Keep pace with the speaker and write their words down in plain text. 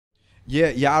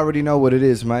Yeah, I already know what it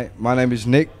is, mate. My name is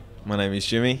Nick. My name is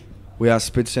Jimmy. We are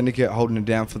Spit Syndicate, holding it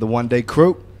down for the One Day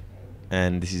Crew.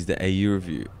 And this is the AU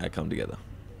review at Come Together.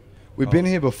 We've been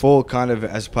here before, kind of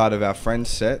as part of our friends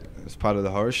set, as part of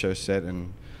the horror show set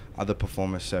and other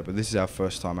performers set, but this is our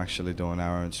first time actually doing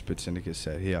our own Spit Syndicate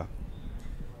set here.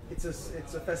 It's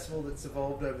a festival that's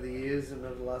evolved over the years, and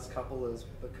over the last couple has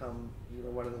become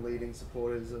one of the leading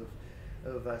supporters of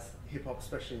hip hop,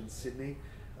 especially in Sydney.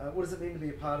 What does it mean to be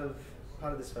a part of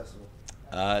this festival?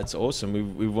 It's awesome.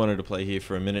 We've wanted to play here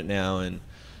for a minute now, and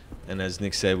as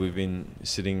Nick said, we've been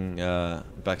sitting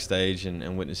backstage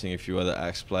and witnessing a few other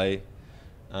acts play.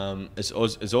 It's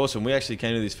awesome. We actually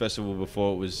came to this festival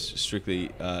before it was strictly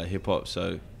hip hop,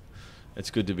 so it's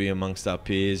good to be amongst our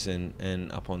peers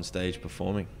and up on stage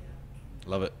performing.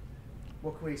 Love it.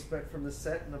 What can we expect from the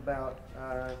set in about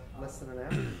less than an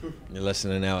hour? In less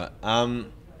than an hour.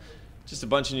 Just a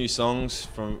bunch of new songs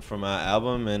from our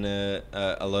album and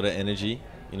a lot of energy.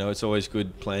 You know, it's always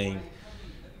good playing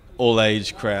all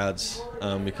age crowds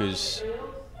because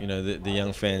the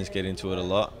young fans get into it a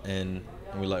lot, and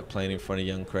we like playing in front of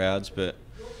young crowds. But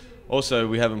also,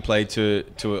 we haven't played to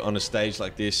on a stage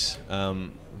like this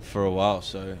for a while,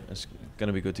 so it's going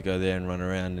to be good to go there and run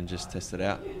around and just test it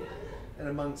out. And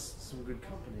amongst some good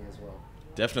company as well.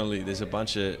 Definitely, there's a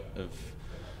bunch of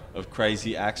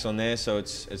crazy acts on there, so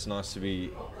it's nice to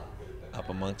be up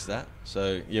amongst that.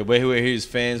 So yeah, we're here as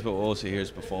fans, but we're also here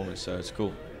as performers, so it's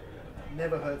cool.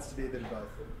 Never hurts to be a bit of both.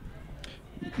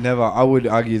 Never. I would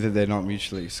argue that they're not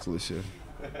mutually exclusive.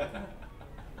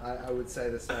 I would say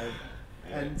the same.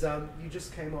 And you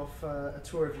just came off a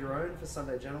tour of your own for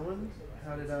Sunday Gentlemen.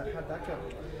 How'd that go?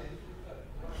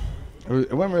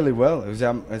 It went really well. It's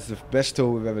the best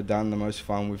tour we've ever done, the most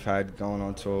fun we've had going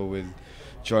on tour with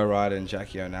Joyride and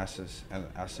Jackie Onassis and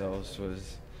ourselves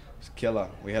was killer.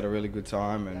 We had a really good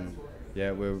time, and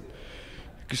yeah, we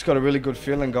just got a really good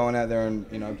feeling going out there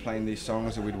and playing these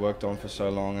songs that we'd worked on for so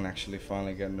long, and actually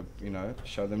finally getting to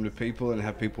show them to people and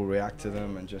have people react to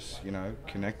them, and just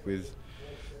connect with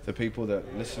the people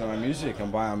that listen to our music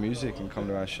and buy our music and come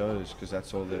to our shows, because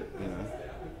that's all that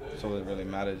that's all that really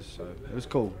matters. So it was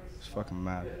cool. It's fucking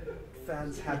mad.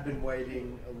 Fans have been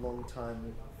waiting a long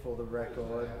time for the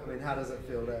record. I mean, how does it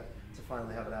feel to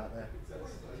finally have it out there?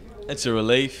 It's a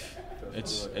relief. It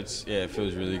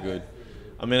feels really good.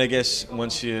 I mean, I guess when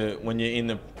you're in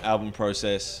the album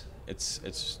process,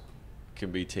 it's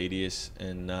can be tedious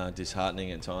and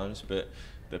disheartening at times, but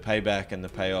the payback and the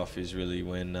payoff is really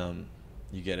when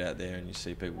you get out there and you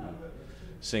see people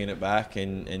singing it back,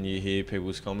 and you hear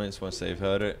people's comments once they've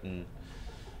heard it, and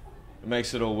it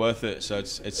makes it all worth it. So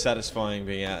it's satisfying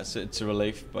being out. It's a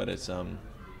relief, but it's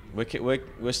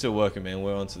we're still working, man.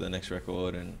 We're on to the next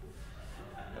record, and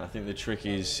I think the trick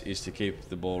is to keep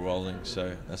the ball rolling.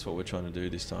 So that's what we're trying to do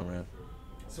this time around.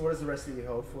 So what does the rest of the year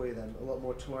hold for you then? A lot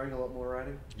more touring, a lot more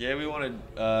writing? Yeah, we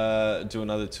want to do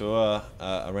another tour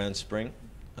around spring.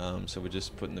 So we're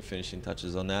just putting the finishing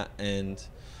touches on that and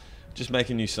just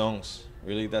making new songs.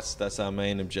 Really, that's our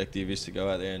main objective, is to go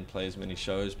out there and play as many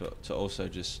shows, but to also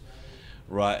just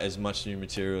write as much new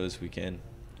material as we can,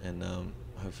 and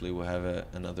hopefully we'll have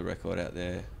another record out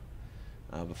there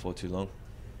before too long.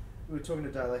 We were talking to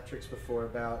Dialectrics before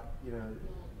about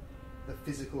the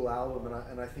physical album,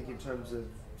 and I think in terms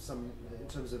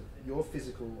of your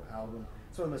physical album,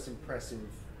 it's one of the most impressive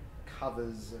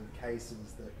covers and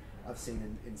cases that I've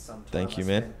seen in some time. Thank you,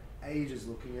 man. Ages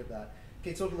looking at that.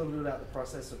 Can you talk a little bit about the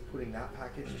process of putting that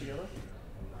package together?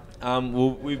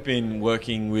 Well, we've been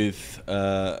working with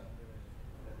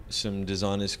some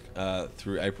designers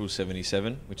through April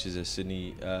 77, which is a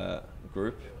Sydney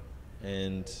group,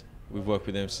 and we've worked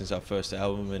with them since our first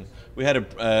album, and we had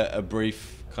a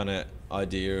brief kind of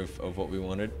idea of what we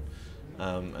wanted,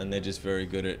 and they're just very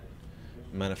good at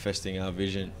manifesting our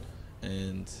vision.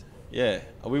 And yeah,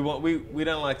 we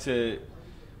don't like to.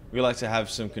 We like to have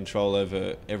some control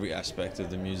over every aspect of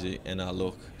the music and our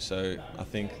look. So I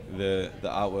think the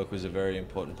artwork was a very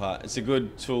important part. It's a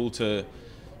good tool to,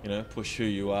 push who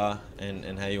you are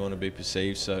and how you want to be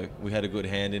perceived. So we had a good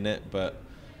hand in it, but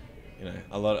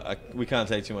we can't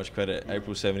take too much credit.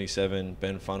 April 77,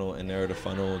 Ben Funnel and Nerida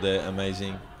Funnel, they're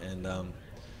amazing. And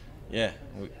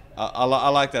I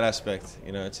like that aspect.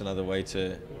 It's another way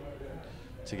to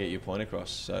get your point across.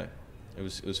 So it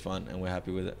was fun, and we're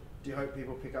happy with it. Do you hope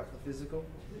people pick up the physical?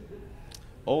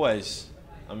 Always.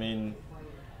 I mean,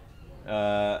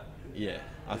 yeah.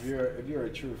 If you're a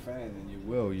true fan, then you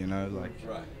will.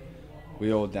 Right.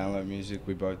 We all download music.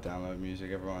 We both download music.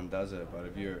 Everyone does it. But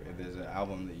if there's an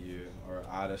album that or an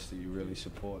artist that you really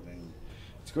support, then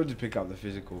it's good to pick up the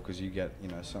physical, because you get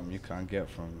something you can't get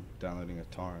from downloading a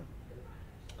torrent.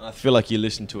 I feel like you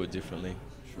listen to it differently,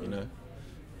 you know,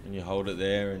 when you hold it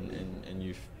there and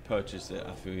you've purchased it.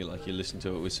 I feel like you listen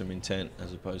to it with some intent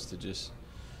as opposed to just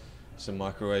some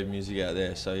microwave music out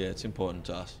there. So yeah, it's important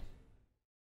to us.